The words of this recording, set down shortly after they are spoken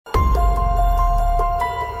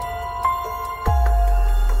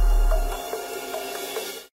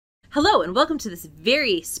Hello and welcome to this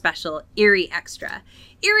very special Eerie Extra.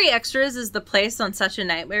 Eerie Extras is the place on Such a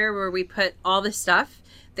Nightmare where we put all the stuff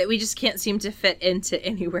that we just can't seem to fit into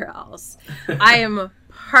anywhere else. I am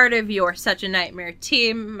part of your Such a Nightmare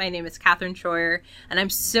team. My name is Catherine Troyer, and I'm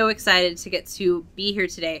so excited to get to be here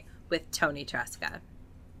today with Tony Tresca.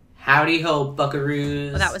 Howdy ho,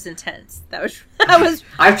 buckaroos. Well, that was intense. That was.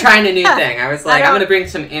 I'm trying a new thing. I was like, I'm going to bring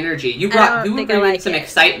some energy. You were bringing some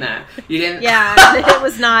excitement. You didn't. Yeah, it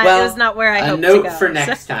was not. Well, it was not where I hoped to go. A note for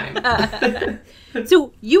next time.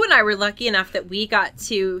 So you and I were lucky enough that we got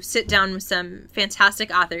to sit down with some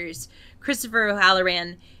fantastic authors: Christopher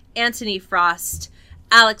O'Halloran, Anthony Frost,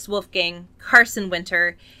 Alex Wolfgang, Carson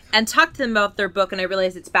Winter, and talk to them about their book. And I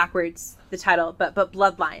realize it's backwards, the title, but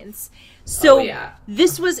Bloodlines. So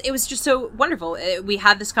it was just so wonderful. We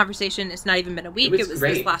had this conversation. It's not even been a week. It was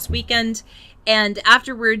this last weekend. And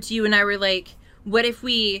afterwards, you and I were like, what if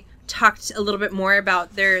we talked a little bit more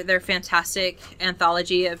about their fantastic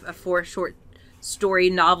anthology of 4 short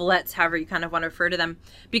story novelettes, however you kind of want to refer to them,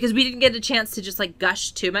 because we didn't get a chance to just like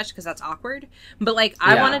gush too much because that's awkward. But like,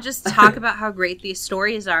 I want to just talk about how great these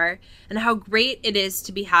stories are and how great it is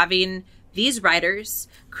to be having these writers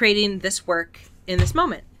creating this work in this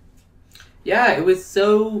moment. Yeah, it was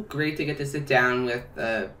so great to get to sit down with,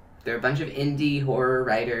 there are a bunch of indie horror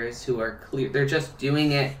writers who are clear, they're just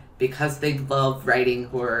doing it because they love writing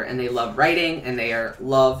horror, and they love writing, and they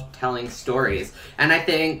love telling stories. And I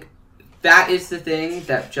think that is the thing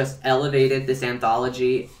that just elevated this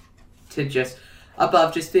anthology to just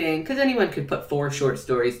above just being, because anyone could put 4 short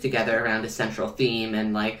stories together around a central theme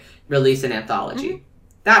and like release an anthology. Mm-hmm.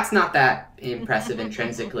 That's not that impressive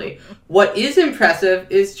intrinsically. What is impressive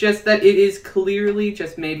is just that it is clearly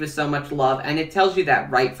just made with so much love, and it tells you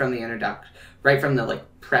that right from the introduction, right from the like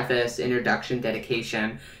preface, introduction,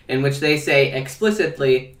 dedication, in which they say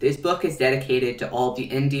explicitly, this book is dedicated to all the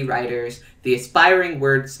indie writers, the aspiring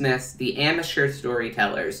wordsmiths, the amateur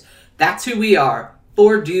storytellers. That's who we are.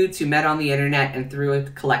 4 dudes who met on the internet and threw a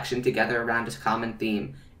collection together around a common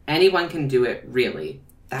theme. Anyone can do it, really.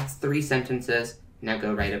 That's 3 sentences. Now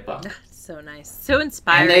go write a book. So nice. So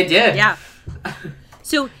inspiring. And they did. Yeah.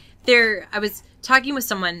 So I was talking with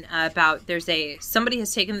someone about, somebody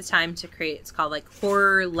has taken the time to create, it's called like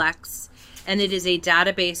Horror Lex, and it is a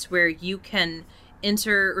database where you can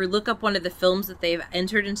enter or look up one of the films that they've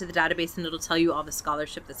entered into the database, and it'll tell you all the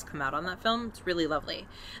scholarship that's come out on that film. It's really lovely.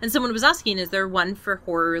 And someone was asking, is there one for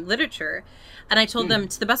horror literature? And I told them,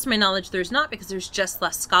 to the best of my knowledge, there's not, because there's just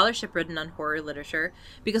less scholarship written on horror literature,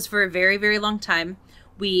 because for a very, very long time,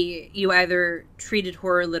 you either treated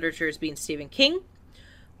horror literature as being Stephen King,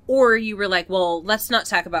 or you were like, well, let's not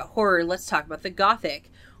talk about horror, let's talk about the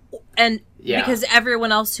Gothic. And because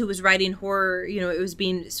everyone else who was writing horror, it was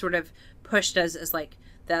being sort of pushed as like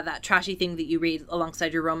that trashy thing that you read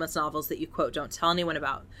alongside your romance novels that you quote don't tell anyone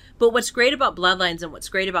about. But what's great about Bloodlines and what's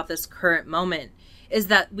great about this current moment is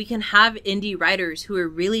that we can have indie writers who are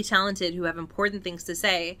really talented, who have important things to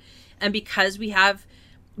say, and because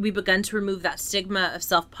we've begun to remove that stigma of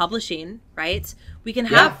self-publishing, right? We can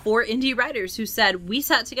have 4 indie writers who said, we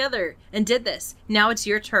sat together and did this. Now it's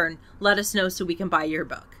your turn. Let us know so we can buy your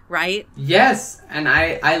book, right? Yes, and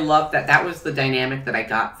I love that. That was the dynamic that I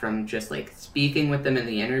got from just like speaking with them in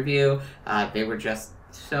the interview. They were just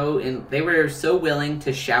they were so willing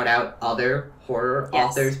to shout out other horror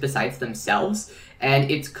authors besides themselves.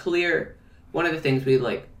 And it's clear, one of the things we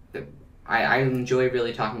like, I enjoy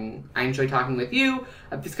talking with you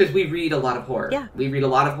because we read a lot of horror. Yeah. We read a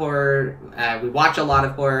lot of horror. We watch a lot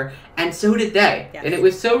of horror. And so did they. Yes. And it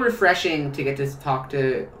was so refreshing to get to talk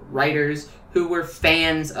to writers who were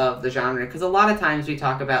fans of the genre. Because a lot of times we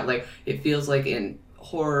talk about, like, it feels like in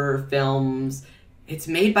horror films, it's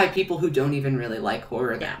made by people who don't even really like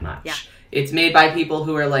horror that much. Yeah. It's made by people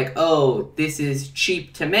who are like, oh, this is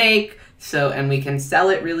cheap to make. And we can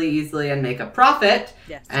sell it really easily and make a profit.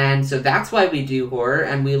 Yes. And so that's why we do horror,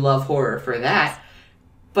 and we love horror for that.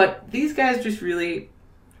 But these guys just really,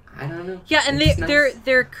 I don't know. Yeah, and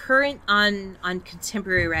they're current on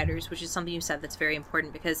contemporary writers, which is something you said that's very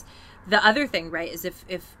important, because the other thing, right, is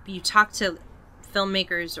if you talk to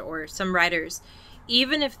filmmakers or some writers,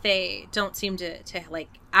 even if they don't seem to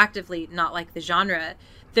like actively not like the genre,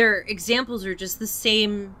 their examples are just the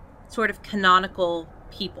same sort of canonical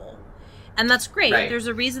people. And that's great. Right. There's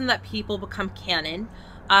a reason that people become canon,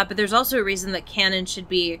 but there's also a reason that canon should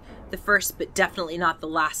be the first, but definitely not the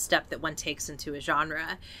last step that one takes into a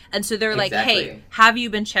genre. And so they're like, hey, have you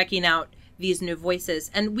been checking out these new voices?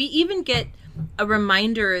 And we even get a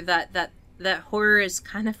reminder that horror is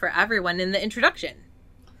kind of for everyone in the introduction.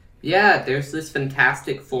 Yeah, there's this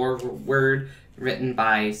fantastic foreword written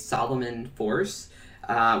by Solomon Force,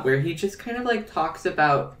 where he just kind of like talks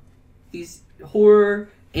about these horror,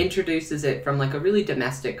 introduces it from like a really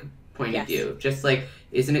domestic point of view. Just like,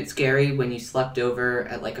 isn't it scary when you slept over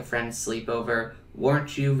at like a friend's sleepover?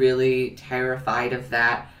 Weren't you really terrified of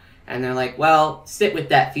that? And they're like, well, sit with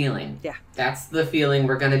that feeling. Yeah. That's the feeling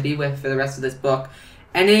we're going to be with for the rest of this book.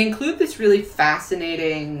 And they include this really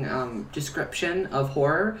fascinating description of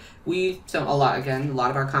horror. A lot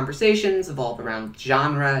of our conversations evolve around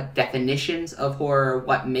genre, definitions of horror,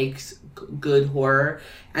 what makes good horror.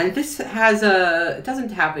 And this has it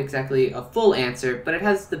doesn't have exactly a full answer, but it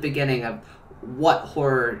has the beginning of what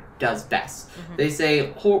horror does best. Mm-hmm. They say,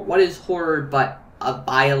 what is horror but a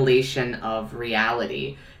violation of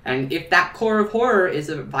reality? And if that core of horror is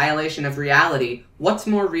a violation of reality, what's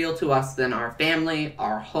more real to us than our family,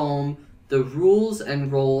 our home, the rules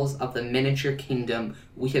and roles of the miniature kingdom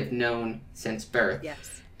we have known since birth?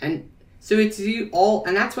 Yes. And so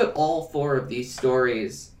and that's what all four of these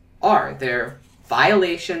stories are. They're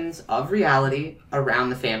violations of reality around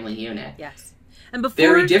the family unit. Yes. And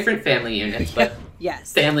very different family units, but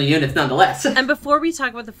yes, family units nonetheless. And before we talk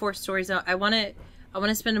about the four stories, I want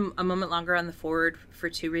to spend a moment longer on the forward for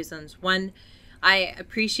two reasons. One, I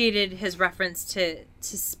appreciated his reference to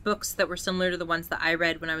books that were similar to the ones that I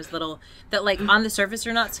read when I was little, that like on the surface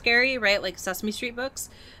are not scary, right? Like Sesame Street books.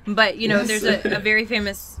 But, yes. There's a very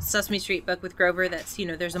famous Sesame Street book with Grover that's,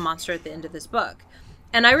 there's a monster at the end of this book.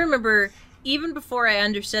 And I remember even before I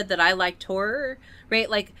understood that I liked horror, right?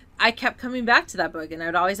 Like I kept coming back to that book and I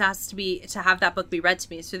would always ask to have that book be read to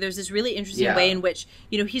me. So there's this really interesting way in which,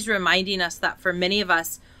 he's reminding us that for many of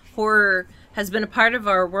us, horror has been a part of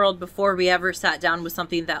our world before we ever sat down with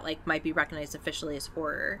something that like might be recognized officially as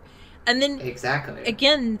horror. And then exactly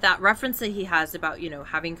again, that reference that he has about,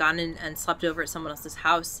 having gone in and slept over at someone else's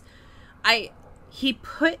house, he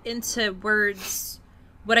put into words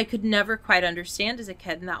what I could never quite understand as a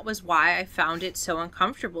kid. And that was why I found it so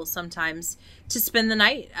uncomfortable sometimes to spend the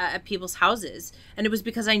night at people's houses. And it was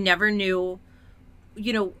because I never knew,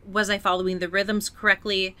 was I following the rhythms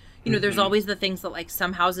correctly? There's always the things that like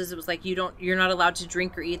some houses, it was like, you're not allowed to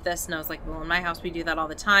drink or eat this. And I was like, well, in my house, we do that all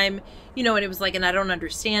the time, and it was like, and I don't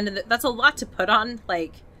understand. And that's a lot to put on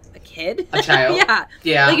like a kid, a child.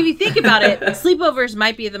 Yeah. Like if you think about it, sleepovers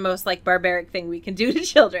might be the most like barbaric thing we can do to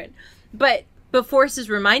children. But Forrest is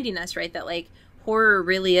reminding us, right, that like horror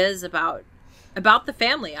really is about the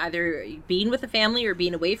family, either being with a family or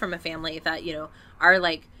being away from a family, that, are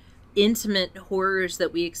like intimate horrors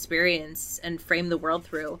that we experience and frame the world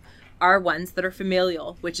through are ones that are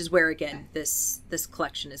familial, which is where, again, this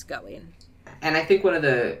collection is going. And I think one of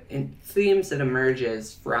the themes that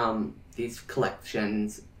emerges from these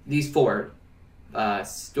collections, these four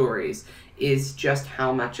stories, is just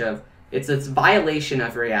how much of it's violation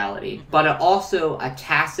of reality, but also a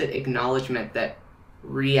tacit acknowledgement that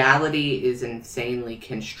reality is insanely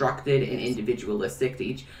constructed and individualistic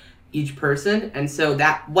to each person. And so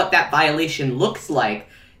that what that violation looks like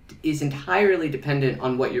is entirely dependent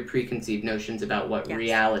on what your preconceived notions about what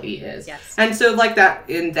reality is. Yes. And so like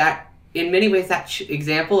in many ways, that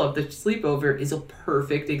example of the sleepover is a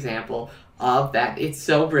perfect example of that. It's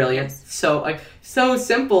so brilliant. So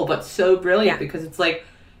simple, but so brilliant, because it's like,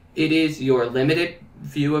 it is your limited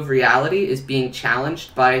view of reality is being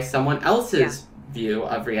challenged by someone else's view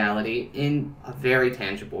of reality in a very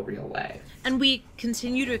tangible, real way. And we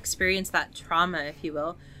continue to experience that trauma, if you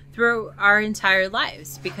will, through our entire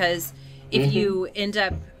lives. Because if you end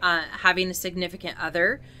up having a significant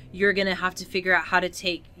other, you're going to have to figure out how to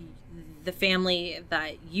take the family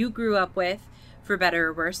that you grew up with, for better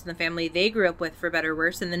or worse, and the family they grew up with, for better or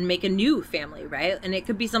worse, and then make a new family, right? And it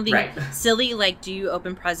could be something silly, like, do you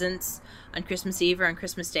open presents on Christmas Eve or on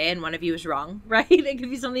Christmas Day and one of you is wrong, right? It could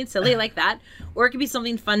be something silly like that. Or it could be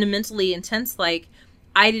something fundamentally intense, like,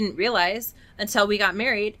 I didn't realize until we got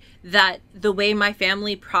married that the way my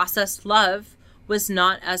family processed love was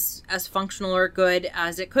not as functional or good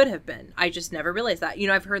as it could have been. I just never realized that.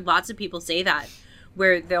 I've heard lots of people say that,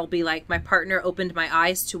 where they'll be like, my partner opened my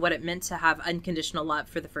eyes to what it meant to have unconditional love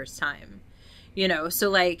for the first time. So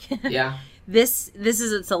like,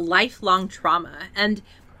 it's a lifelong trauma. And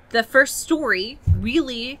the first story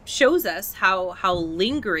really shows us how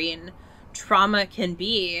lingering trauma can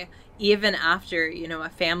be, even after, a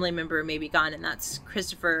family member may be gone. And that's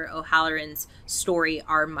Christopher O'Halloran's story,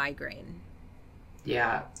 Our Migraine.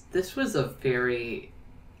 Yeah, this was a very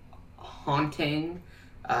haunting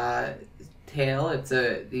tale. It's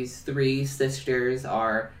these three sisters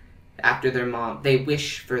are, after their mom, they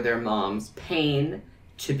wish for their mom's pain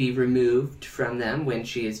to be removed from them when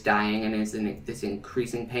she is dying and is in this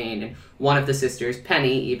increasing pain. And one of the sisters,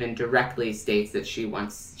 Penny, even directly states that she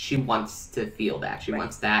wants to feel that. She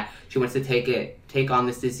wants that. She wants to take on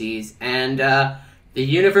this disease. And the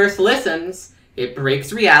universe listens. It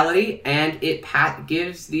breaks reality, and it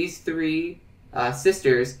gives these three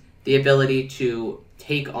sisters the ability to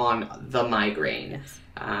take on the migraine. Yes.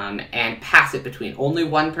 And pass it between. Only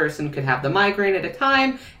one person could have the migraine at a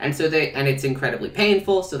time, and it's incredibly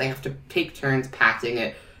painful, so they have to take turns passing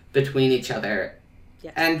it between each other.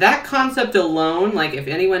 Yes. And that concept alone, like if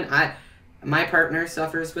anyone, my partner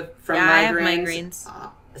suffers from migraines. I have migraines.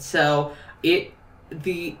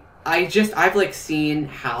 I've like seen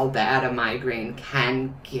how bad a migraine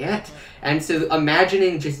can get, and so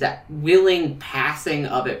imagining just that willing passing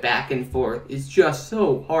of it back and forth is just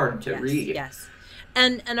so hard to read. Yes.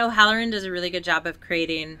 And O'Halloran does a really good job of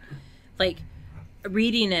creating, like,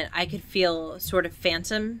 reading it, I could feel sort of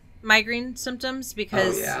phantom migraine symptoms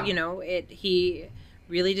because, he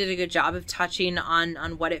really did a good job of touching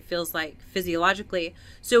on what it feels like physiologically.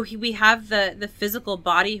 So we have the physical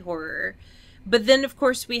body horror, but then, of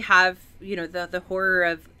course, we have, the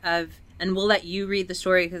horror of and we'll let you read the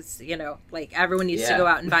story because, like, everyone needs to go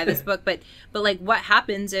out and buy this book. But like, what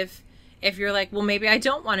happens if you're like, well, maybe I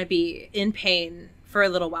don't want to be in pain for a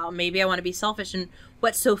little while. Maybe I want to be selfish. And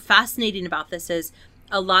what's so fascinating about this is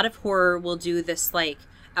a lot of horror will do this, like,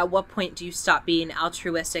 at what point do you stop being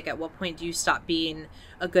altruistic? At what point do you stop being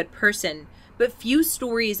a good person? But few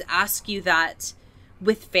stories ask you that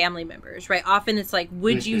with family members, right? Often it's like,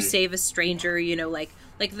 would you save a stranger? Like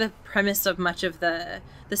the premise of much of the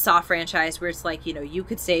Saw franchise, where it's like, you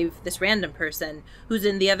could save this random person who's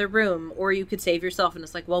in the other room, or you could save yourself. And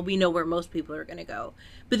it's like, well, we know where most people are going to go.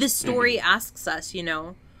 But this story asks us,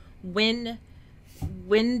 when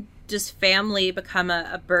does family become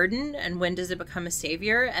a burden, and when does it become a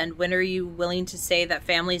savior? And when are you willing to say that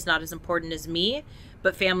family is not as important as me,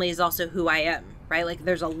 but family is also who I am, right? Like,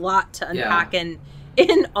 there's a lot to unpack in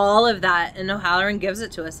all of that. And O'Halloran gives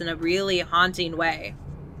it to us in a really haunting way.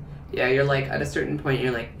 Yeah, you're like, at a certain point,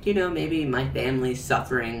 you're like, maybe my family's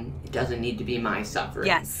suffering. It doesn't need to be my suffering.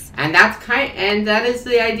 Yes. And that is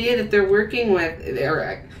the idea that they're working with,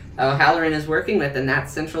 O'Halloran is working with in that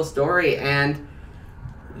central story. And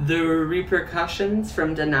the repercussions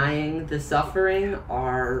from denying the suffering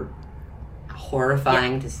are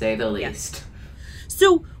horrifying, to say the least. Yes.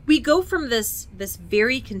 So we go from this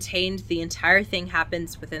very contained, the entire thing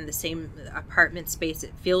happens within the same apartment space.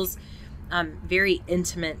 It feels very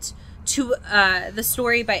intimate, to the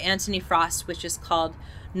story by Anthony Frost, which is called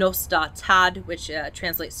Nos Da Tad, which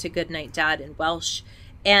translates to Good Night Dad in Welsh.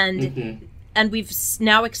 And we've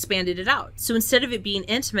now expanded it out. So instead of it being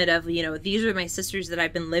intimate of, these are my sisters that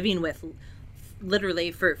I've been living with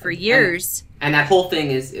literally for years. And that whole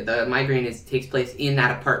thing is, the migraine takes place in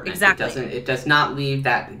that apartment. Exactly. It does not leave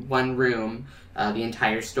that one room the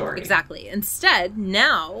entire story. Exactly. Instead,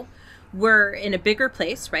 now we're in a bigger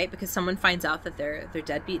place, right? Because someone finds out that their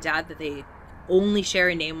deadbeat dad that they only share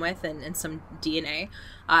a name with and some DNA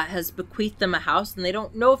has bequeathed them a house, and they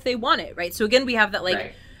don't know if they want it, right? So again, we have that, like,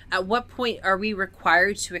 right. At what point are we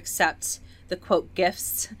required to accept the, quote,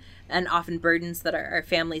 gifts and often burdens that our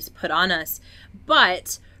families put on us?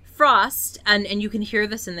 But Frost, and you can hear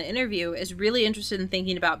this in the interview, is really interested in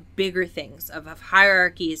thinking about bigger things, of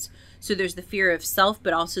hierarchies. So there's the fear of self,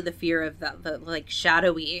 but also the fear of the like,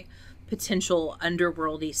 shadowy, potential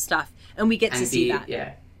underworldy stuff. And we get to see that.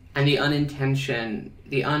 Yeah. And the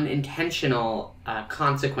unintentional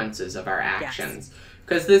consequences of our actions.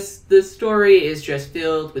 Because this story is just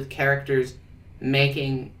filled with characters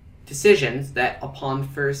making decisions that upon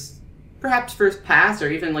first pass, or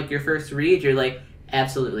even like your first read, you're like,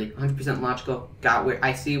 absolutely, 100% logical,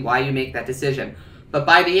 I see why you make that decision. But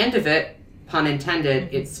by the end of it, pun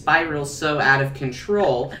intended, it spirals so out of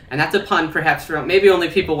control, and that's a pun perhaps for maybe only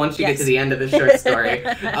people once you get to the end of the short story.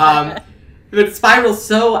 But it spirals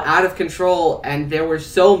so out of control, and there were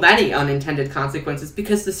so many unintended consequences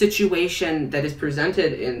because the situation that is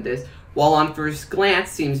presented in this, while on first glance,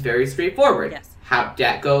 seems very straightforward. Yes.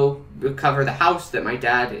 Go recover the house that my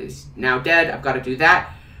dad is now dead. I've got to do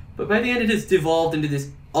that. But by the end, it has devolved into this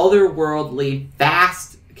otherworldly,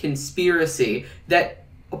 vast conspiracy that,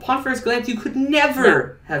 upon first glance, you could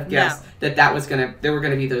never have guessed that there were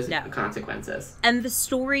gonna be those consequences. And the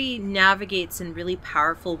story navigates in really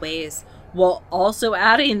powerful ways, while also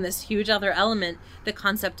adding this huge other element, the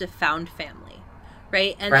concept of found family,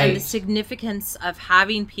 right? And the significance of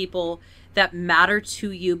having people that matter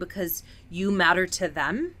to you because you matter to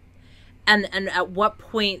them, and at what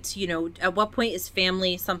point, at what point is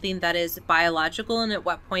family something that is biological, and at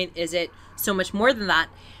what point is it so much more than that?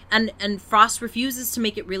 And Frost refuses to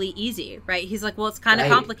make it really easy, right? He's like, well, it's kind of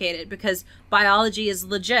complicated because biology is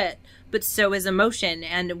legit, but so is emotion,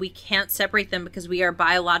 and we can't separate them because we are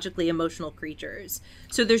biologically emotional creatures.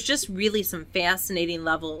 So there's just really some fascinating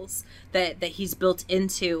levels that he's built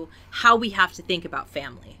into how we have to think about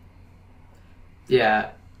family. Yeah.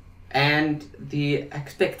 And the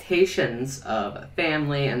expectations of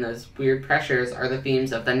family and those weird pressures are the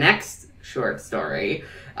themes of the next short story,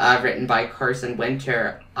 written by Carson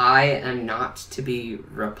Winter, I Am Not to Be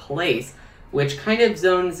Replaced, which kind of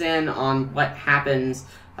zones in on what happens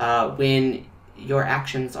when your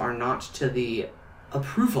actions are not to the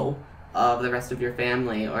approval of the rest of your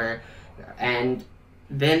family, and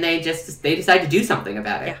then they decide to do something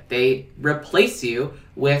about it. Yeah. They replace you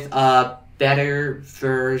with a better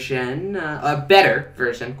version,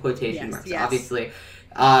 quotation marks, obviously,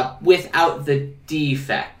 without the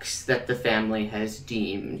defects that the family has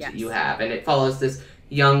deemed you have. And it follows this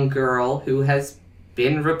young girl who has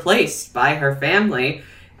been replaced by her family,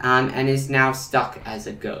 and is now stuck as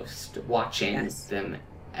a ghost watching them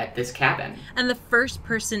at this cabin. And the first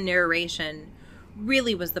person narration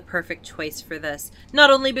really was the perfect choice for this. Not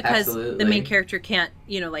only because the main character can't,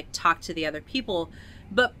 talk to the other people,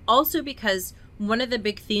 but also because one of the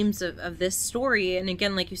big themes of this story, and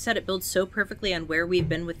again, like you said, it builds so perfectly on where we've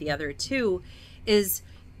been with the other two, is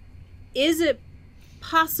it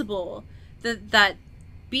possible that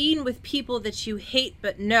being with people that you hate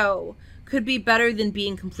but know could be better than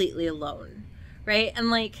being completely alone, right? And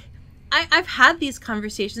like, I've had these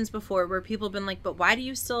conversations before where people have been like, but why do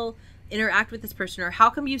you still interact with this person? Or how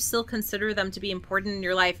come you still consider them to be important in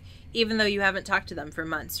your life even though you haven't talked to them for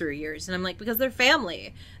months or years? And I'm like, because they're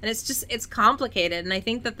family. And it's complicated. And I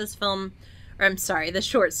think that the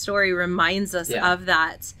short story reminds us of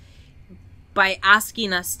that by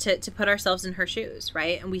asking us to put ourselves in her shoes,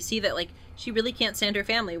 right? And we see that, like, she really can't stand her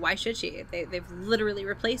family. Why should she? They've literally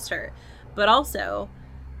replaced her. But also,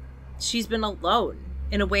 she's been alone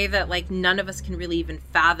in a way that, like, none of us can really even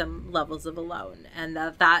fathom levels of alone. And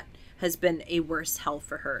that has been a worse hell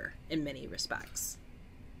for her in many respects.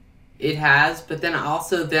 It has, but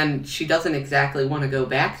then she doesn't exactly want to go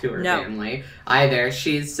back to her family either.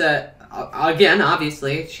 She's, again,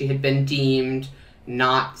 obviously, she had been deemed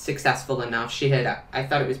not successful enough. I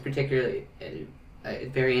thought it was particularly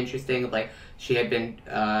very interesting, like, she had been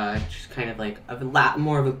just kind of like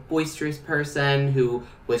more of a boisterous person who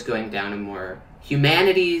was going down a more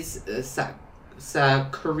humanities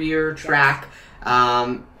career track,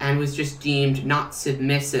 and was just deemed not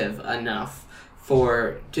submissive enough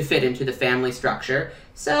to fit into the family structure.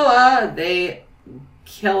 So they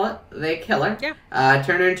kill her,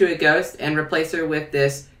 turn her into a ghost, and replace her with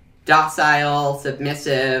this docile,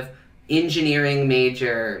 submissive, engineering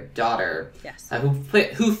major daughter,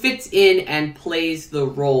 who fits in and plays the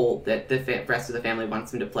role that the rest of the family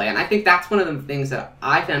wants him to play. And I think that's one of the things that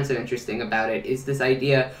I found so interesting about it, is this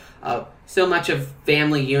idea of so much of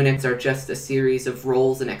family units are just a series of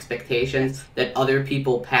roles and expectations that other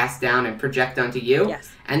people pass down and project onto you. Yes.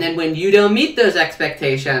 And then when you don't meet those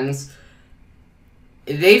expectations,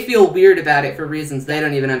 they feel weird about it for reasons they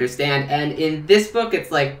don't even understand. And in this book,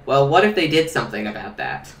 it's like, well, what if they did something about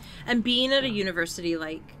that? And being at a university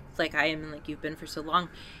like I am, and like you've been for so long,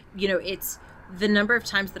 it's the number of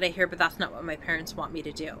times that I hear, but that's not what my parents want me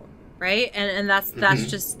to do, right? And that's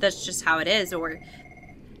just how it is. Or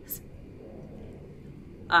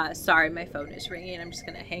sorry, my phone is ringing. I'm just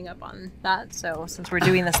gonna hang up on that. So since we're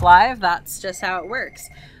doing this live, that's just how it works.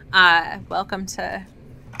 Welcome to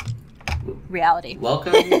reality.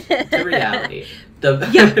 Welcome to reality.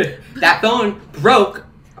 That phone broke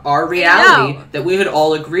our reality that we had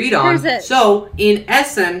all agreed on. So in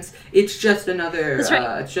essence, it's just another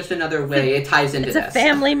it's just another way it ties into this. It's a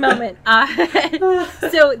family moment.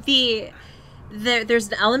 So there's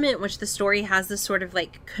an element in which the story has this sort of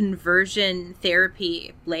like conversion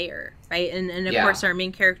therapy layer, right? And of course our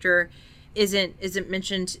main character isn't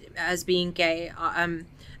mentioned as being gay,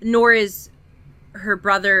 nor is her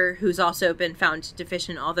brother, who's also been found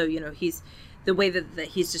deficient, although he's the way that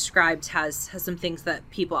he's described has some things that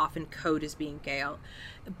people often code as being gay.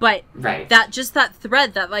 But that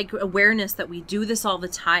thread, that like awareness that we do this all the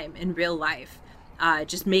time in real life,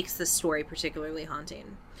 just makes this story particularly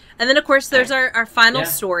haunting. And then, of course, there's our final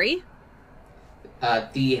story.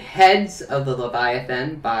 The Heads of the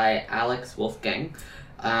Leviathan by Alex Wolfgang.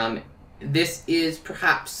 This is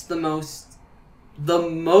perhaps the most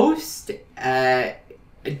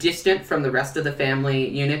distant from the rest of the family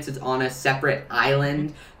units. It's on a separate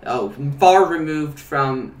island, far removed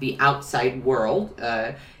from the outside world.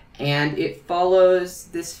 And it follows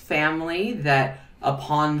this family that,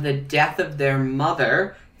 upon the death of their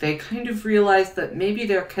mother, they kind of realize that maybe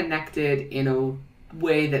they're connected in a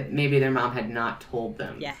way that maybe their mom had not told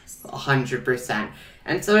them. Yes. 100%.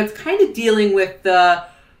 And so it's kind of dealing with the,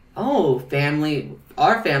 our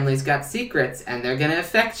family's got secrets, and they're going to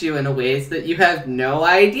affect you in ways that you have no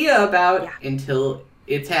idea about until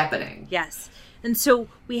it's happening. Yes. And so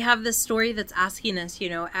we have this story that's asking us,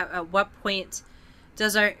 at what point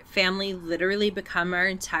does our family literally become our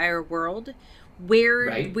entire world?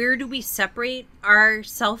 Where do we separate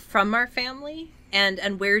ourselves from our family?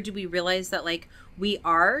 And where do we realize that, like, we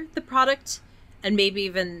are the product and maybe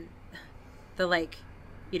even the, like,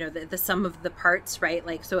 the sum of the parts, right?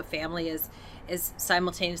 Like, so a family is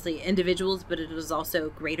simultaneously individuals, but it is also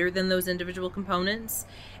greater than those individual components.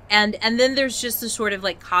 And then there's just a sort of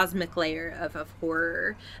like cosmic layer of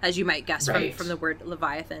horror, as you might guess from the word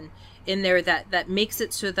Leviathan in there, that makes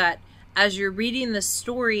it so that as you're reading the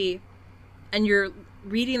story and you're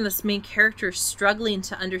reading this main character struggling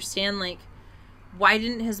to understand, like, why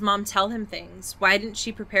didn't his mom tell him things? Why didn't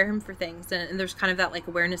she prepare him for things? And there's kind of that like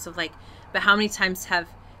awareness of like, but how many times have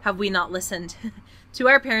we not listened to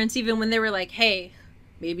our parents, even when they were like, hey,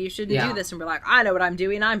 maybe you shouldn't do this. And we're like, I know what I'm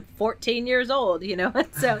doing. I'm 14 years old,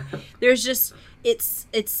 So there's just, it's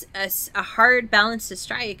a hard balance to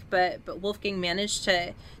strike, but Wolfgang managed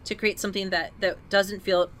to create something that doesn't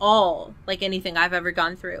feel at all like anything I've ever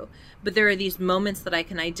gone through. But there are these moments that I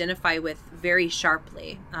can identify with very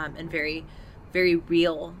sharply, and very, very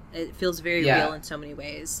real. It feels very real in so many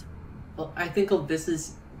ways. Well, I think this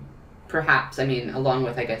is perhaps, along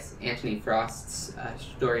with, I guess, Anthony Frost's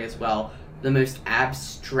story as well, the most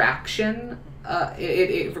abstraction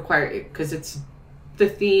it requires, because it's the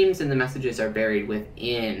themes and the messages are buried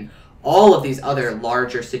within all of these other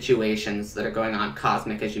larger situations that are going on.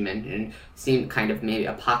 Cosmic, as you mentioned, seem kind of maybe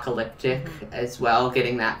apocalyptic as well,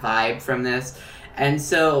 getting that vibe from this. And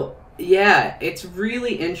so, yeah, it's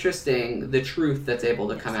really interesting, the truth that's able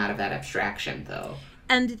to come out of that abstraction, though.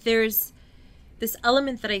 And there's this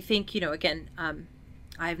element that I think, again,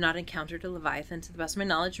 I have not encountered a Leviathan to the best of my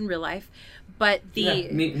knowledge in real life, but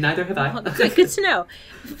neither have I. Good to know.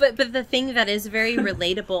 But the thing that is very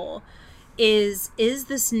relatable is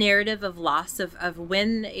this narrative of loss of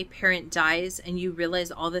when a parent dies and you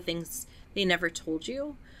realize all the things they never told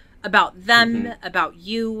you about them, about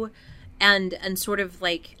you, and sort of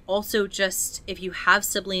like also just if you have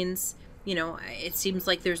siblings, it seems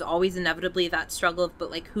like there's always inevitably that struggle of,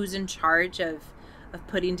 but like, who's in charge of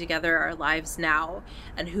putting together our lives now,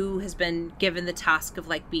 and who has been given the task of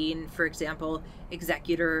like being, for example,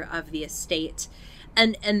 executor of the estate,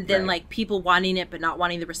 and then like people wanting it but not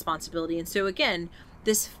wanting the responsibility. And so again,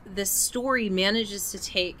 this story manages to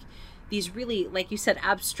take these really, like you said,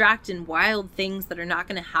 abstract and wild things that are not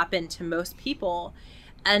going to happen to most people,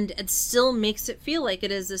 and it still makes it feel like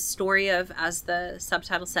it is a story of, as the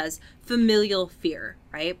subtitle says, familial fear,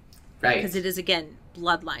 right? Right. Because it is, again,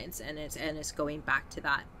 bloodlines, and it's going back to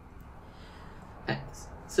that.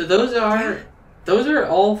 So those are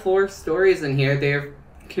all 4 stories in here. They're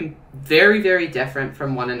very, very different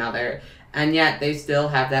from one another, and yet they still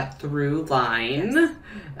have that through line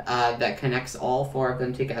that connects all 4 of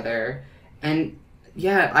them together. And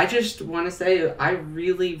yeah, I just want to say I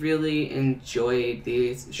really, really enjoyed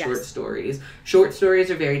these short stories. Short stories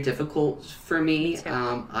are very difficult for me.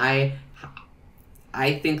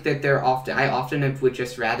 I think that I often would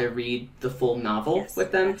just rather read the full novel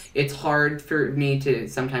with them. It's hard for me to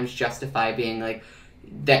sometimes justify being like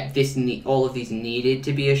that all of these needed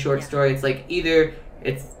to be a short story. It's like either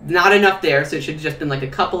it's not enough there, so it should have just been like a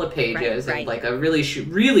couple of pages and like a really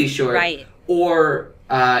really short, or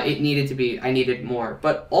it needed to be, I needed more.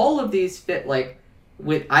 But all of these fit like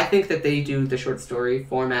I think that they do the short story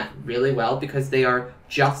format really well, because they are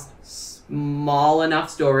just small enough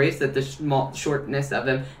stories that the shortness of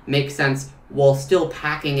them makes sense while still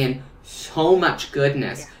packing in so much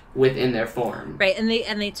goodness within their form. Right, and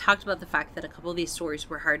they talked about the fact that a couple of these stories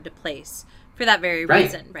were hard to place for that very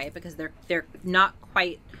reason, right? Because they're not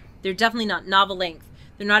quite, they're definitely not novel length.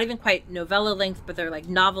 They're not even quite novella length, but they're like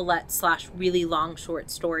novelette / really long short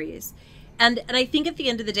stories. And I think at the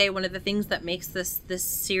end of the day, one of the things that makes this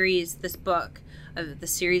series, this book, the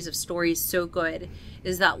series of stories so good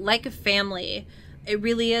is that, like a family, it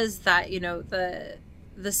really is that,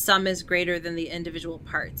 the sum is greater than the individual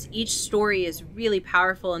parts. Each story is really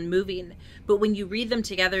powerful and moving, but when you read them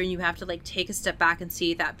together and you have to like take a step back and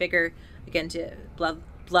see that bigger, again, to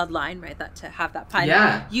bloodline, right? That to have that pie.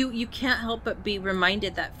 Yeah. You can't help but be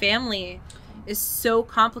reminded that family is so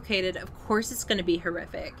complicated. Of course it's going to be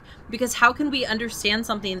horrific, because how can we understand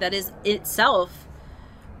something that is itself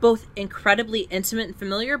both incredibly intimate and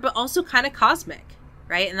familiar, but also kind of cosmic,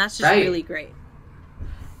 right? And that's just really great.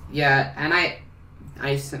 Yeah,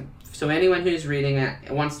 and so anyone who's reading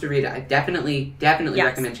it, wants to read it, I definitely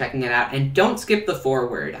recommend checking it out. And don't skip the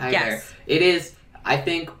foreword either. Yes. It is, I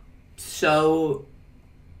think, so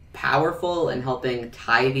powerful in helping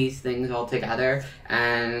tie these things all together.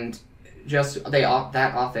 And just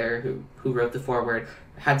that author who wrote the foreword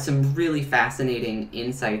had some really fascinating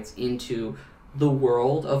insights into the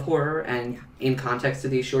world of horror and in context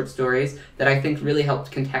of these short stories that I think really helped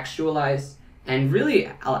contextualize and really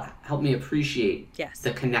helped me appreciate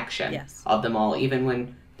the connection of them all, even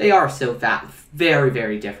when they are so very,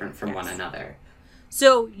 very different from one another.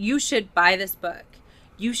 So you should buy this book.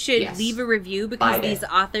 You should leave a review, because these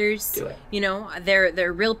authors, you know,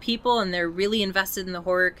 they're real people and they're really invested in the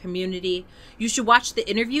horror community. You should watch the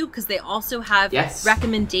interview, because they also have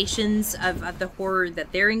recommendations of the horror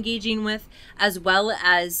that they're engaging with, as well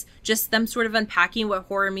as just them sort of unpacking what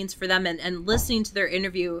horror means for them, and listening to their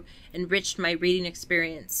interview enriched my reading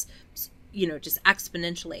experience, you know, just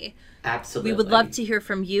exponentially. Absolutely. We would love to hear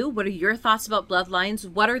from you. What are your thoughts about Bloodlines?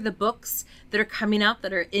 What are the books that are coming out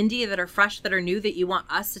that are indie, that are fresh, that are new, that you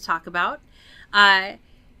want us to talk about?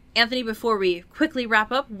 Anthony, before we quickly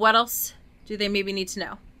wrap up, what else do they maybe need to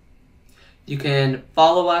know? You can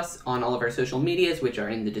follow us on all of our social medias, which are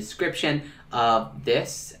in the description of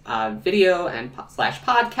this video and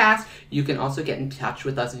 /podcast. You can also get in touch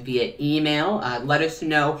with us via email. Let us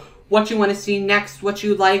know what you want to see next, what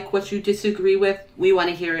you like, what you disagree with. We want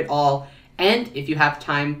to hear it all. And if you have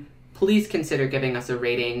time, please consider giving us a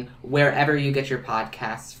rating wherever you get your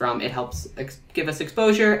podcasts from. It helps give us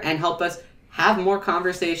exposure and help us have more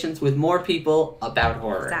conversations with more people about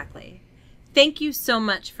horror. Exactly. Thank you so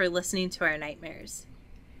much for listening to our nightmares.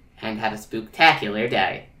 And have a spooktacular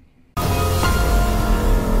day.